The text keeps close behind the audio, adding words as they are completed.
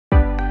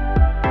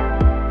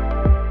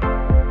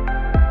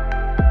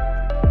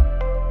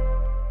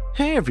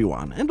Hi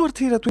everyone, Edward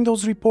here at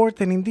Windows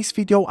Report, and in this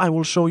video I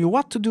will show you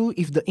what to do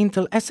if the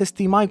Intel SST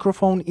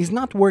microphone is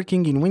not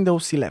working in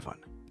Windows 11.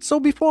 So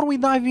before we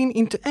dive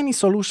into any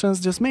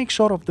solutions, just make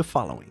sure of the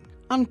following.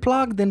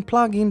 Unplug, then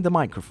plug in the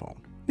microphone.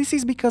 This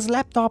is because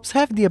laptops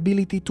have the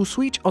ability to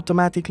switch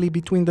automatically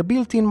between the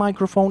built-in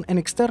microphone and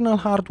external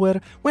hardware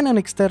when an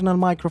external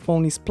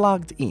microphone is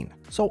plugged in.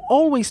 So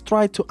always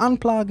try to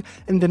unplug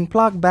and then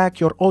plug back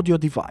your audio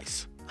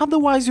device.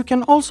 Otherwise, you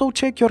can also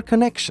check your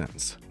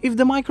connections. If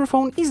the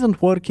microphone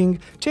isn't working,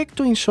 check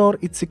to ensure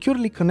it's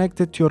securely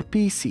connected to your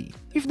PC.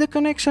 If the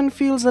connection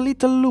feels a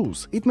little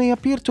loose, it may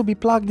appear to be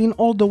plugged in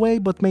all the way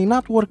but may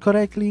not work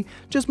correctly,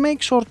 just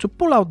make sure to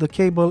pull out the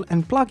cable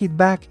and plug it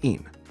back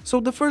in. So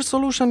the first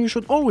solution you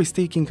should always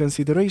take in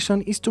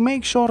consideration is to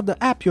make sure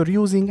the app you're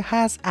using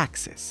has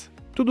access.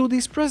 To do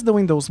this, press the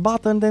Windows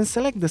button, then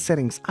select the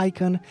settings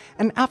icon,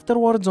 and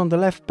afterwards on the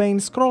left pane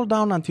scroll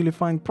down until you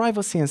find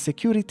Privacy and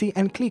Security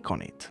and click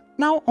on it.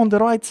 Now on the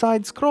right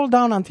side, scroll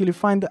down until you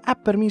find the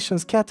App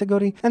Permissions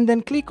category and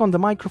then click on the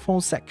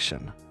microphone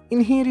section.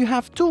 In here you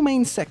have two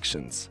main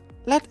sections.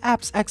 Let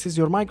apps access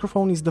your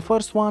microphone is the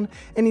first one,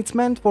 and it's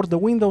meant for the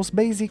Windows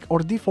basic or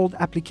default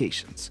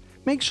applications.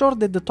 Make sure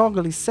that the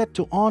toggle is set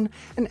to on,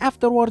 and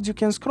afterwards you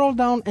can scroll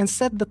down and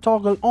set the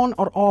toggle on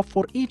or off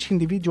for each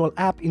individual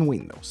app in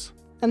Windows.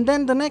 And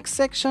then the next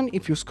section,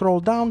 if you scroll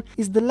down,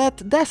 is the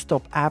Let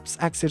Desktop Apps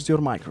Access Your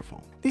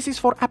Microphone. This is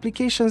for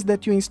applications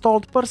that you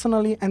installed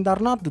personally and are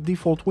not the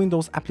default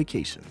Windows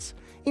applications.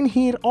 In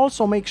here,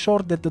 also make sure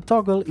that the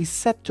toggle is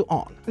set to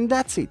on. And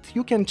that's it,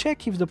 you can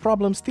check if the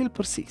problem still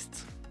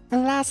persists.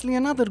 And lastly,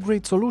 another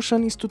great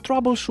solution is to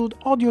troubleshoot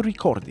audio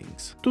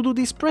recordings. To do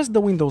this, press the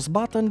Windows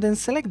button, then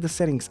select the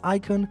settings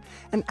icon,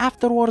 and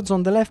afterwards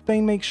on the left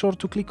pane make sure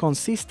to click on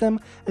System,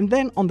 and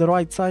then on the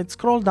right side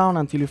scroll down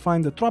until you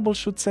find the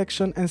Troubleshoot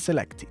section and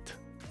select it.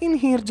 In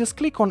here, just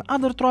click on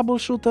Other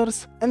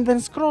Troubleshooters, and then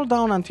scroll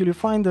down until you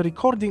find the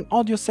Recording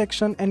Audio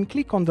section and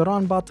click on the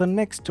Run button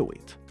next to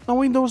it. Now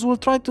Windows will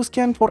try to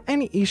scan for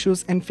any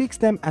issues and fix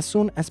them as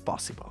soon as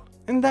possible.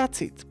 And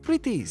that's it,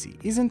 pretty easy,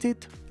 isn't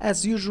it?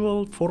 As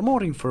usual, for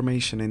more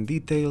information and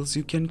details,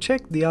 you can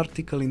check the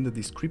article in the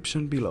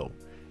description below.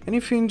 And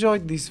if you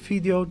enjoyed this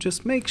video,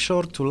 just make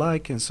sure to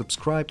like and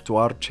subscribe to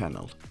our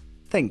channel.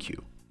 Thank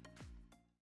you.